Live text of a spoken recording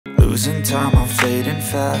Losing time, I'm fading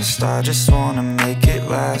fast. I just wanna make it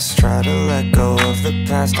last. Try to let go of the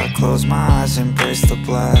past. I close my eyes, embrace the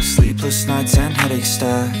blast. Sleepless nights and headache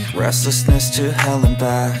stack. Restlessness to hell and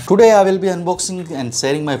back. Today I will be unboxing and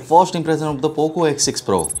sharing my first impression of the Poco X6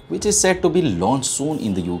 Pro, which is set to be launched soon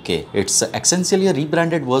in the UK. It's essentially a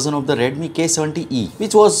rebranded version of the Redmi K70e,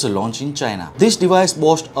 which was launched in China. This device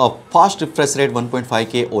boasts a fast refresh rate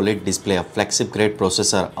 1.5K OLED display, a flagship grade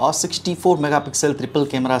processor, a 64 megapixel triple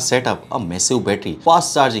camera setup, a massive battery,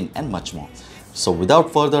 fast charging and much more. So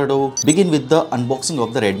without further ado, begin with the unboxing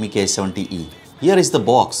of the Redmi K70e. Here is the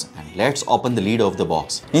box and let's open the lid of the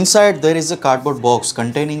box. Inside there is a cardboard box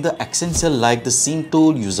containing the essential like the SIM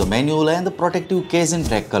tool, user manual and the protective case in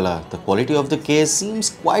black color. The quality of the case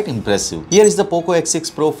seems quite impressive. Here is the Poco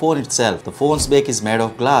X6 Pro phone itself. The phone's back is made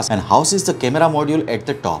of glass and houses the camera module at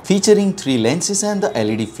the top, featuring 3 lenses and the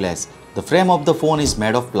LED flash. The frame of the phone is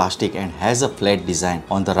made of plastic and has a flat design.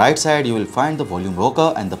 On the right side you will find the volume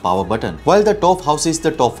rocker and the power button, while the top houses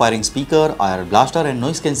the top firing speaker, IR blaster and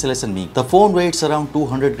noise cancellation mic. The phone weighs around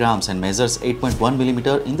 200 grams and measures 8.1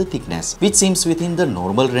 mm in the thickness, which seems within the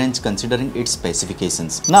normal range considering its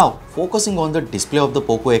specifications. Now, focusing on the display of the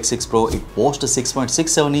Poco X6 Pro, it boasts a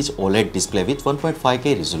 6.67-inch OLED display with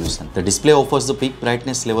 1.5K resolution. The display offers the peak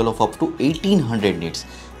brightness level of up to 1800 nits,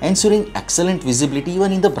 ensuring excellent visibility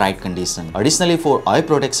even in the bright condition. Additionally, for eye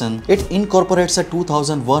protection, it incorporates a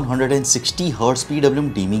 2160 Hz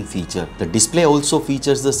PWM dimming feature. The display also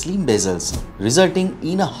features the slim bezels, resulting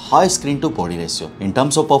in a high screen-to-body ratio. In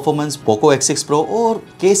terms of performance, Poco X6 Pro or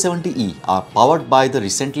K70e are powered by the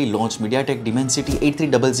recently launched Mediatek Dimensity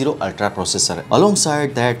 8300 Ultra processor.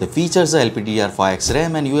 Alongside that, the features the LPDDR5X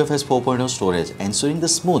RAM and UFS 4.0 storage, ensuring the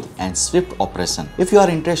smooth and swift operation. If you are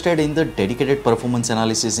interested in the dedicated performance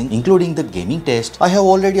analysis including the gaming test, I have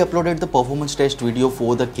already uploaded the performance test video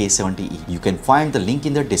for the K70e. You can find the link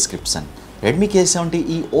in the description. Redmi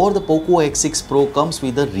K70e or the Poco X6 Pro comes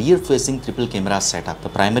with a rear-facing triple camera setup. The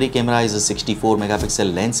primary camera is a 64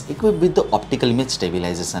 megapixel lens equipped with the optical image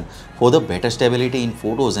stabilization for the better stability in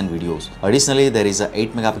photos and videos. Additionally, there is a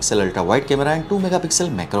 8 megapixel ultra-wide camera and 2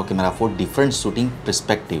 megapixel macro camera for different shooting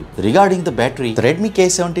perspective. Regarding the battery, the Redmi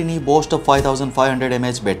K70e boasts a 5500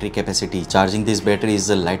 mAh battery capacity. Charging this battery is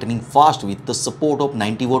lightning fast with the support of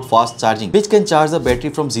 90-watt fast charging, which can charge the battery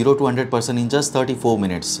from 0 to 100% in just 34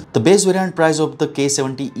 minutes. The base variant price of the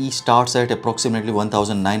K70e starts at approximately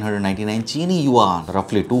 1999 Chinese yuan,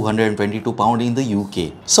 roughly £222 in the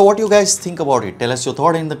UK. So what you guys think about it? Tell us your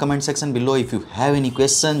thought in the comment section below. If you have any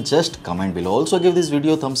question, just comment below. Also give this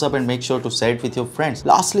video a thumbs up and make sure to share it with your friends.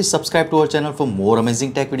 Lastly, subscribe to our channel for more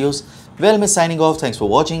amazing tech videos. Well, me signing off. Thanks for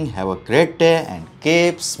watching. Have a great day and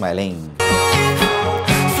keep smiling.